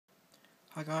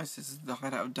Hi guys, this is the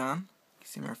Hideout of Dan. You can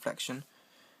see my reflection.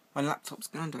 My laptop's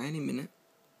going to die any minute.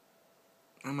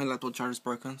 And my laptop charger is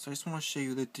broken, so I just want to show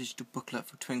you the digital booklet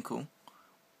for Twinkle,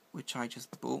 which I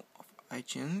just bought off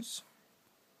iTunes.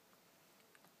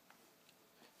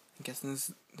 I guess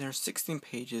there are 16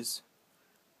 pages.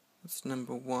 That's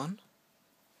number 1.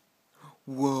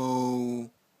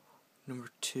 Whoa! Number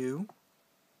 2.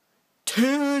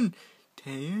 10!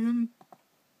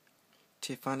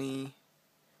 Tiffany,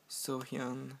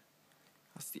 Sohyun.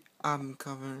 That's the album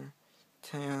cover.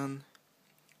 10.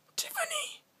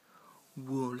 Tiffany!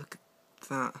 Whoa, look at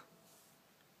that.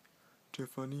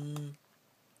 Tiffany,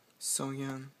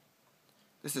 Sohyun.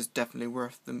 This is definitely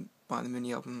worth buying the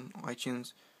mini album on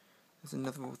iTunes. There's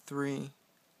another 3.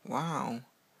 Wow.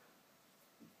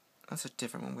 That's a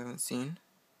different one we haven't seen.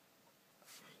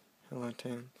 Hello,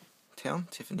 Taeyeon,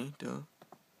 Tiffany, duh.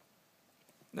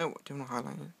 No, I don't want to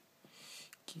highlight it.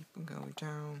 Keep on going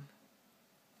down.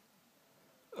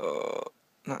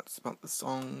 That's about the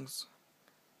songs.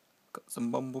 Got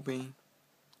some Bumblebee.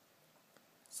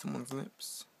 Someone's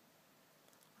lips.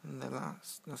 And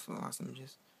that's the last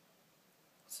images.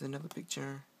 This is another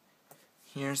picture.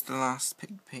 Here's the last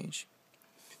page.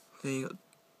 There you got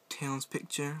Taeyeon's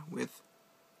picture with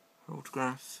her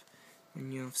autograph.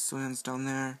 And you have Soyeon's down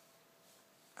there.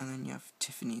 And then you have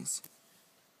Tiffany's.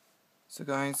 So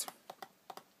guys,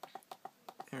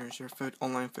 there's your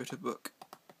online photo book.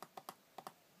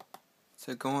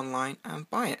 So go online and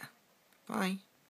buy it. Bye.